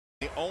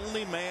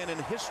only man in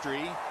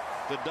history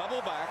to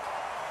double back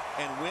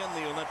and win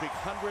the Olympic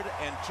 100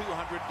 and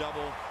 200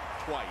 double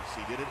twice.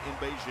 He did it in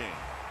Beijing.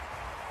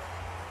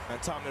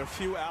 And Tom, there are a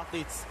few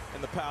athletes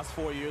in the past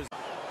 4 years.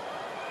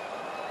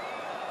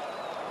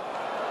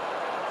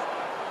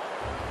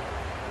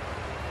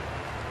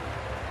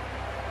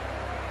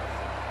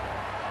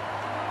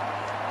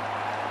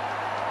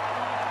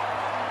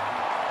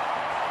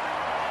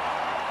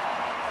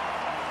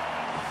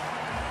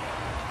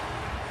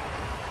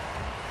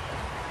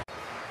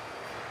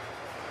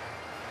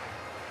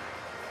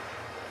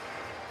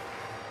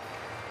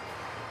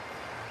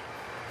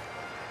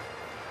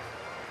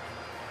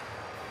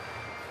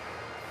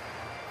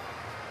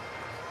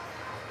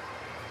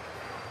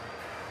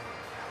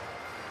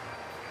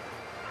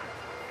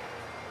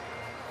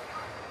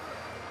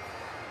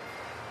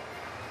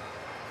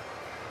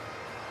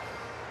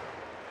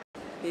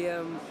 He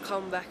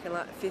come back and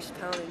like fist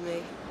pounded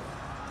me.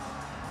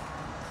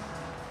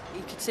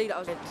 You could see that I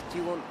was like, do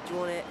you want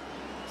it?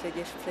 I said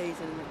yes please,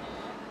 and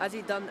as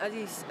he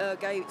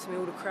gave it to me,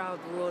 all the crowd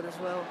roared as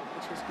well,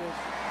 which was good.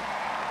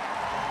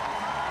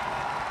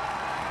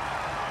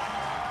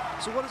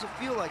 So what does it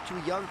feel like to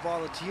a young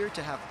volunteer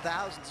to have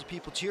thousands of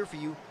people cheer for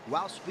you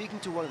while speaking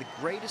to one of the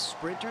greatest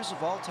sprinters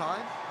of all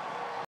time?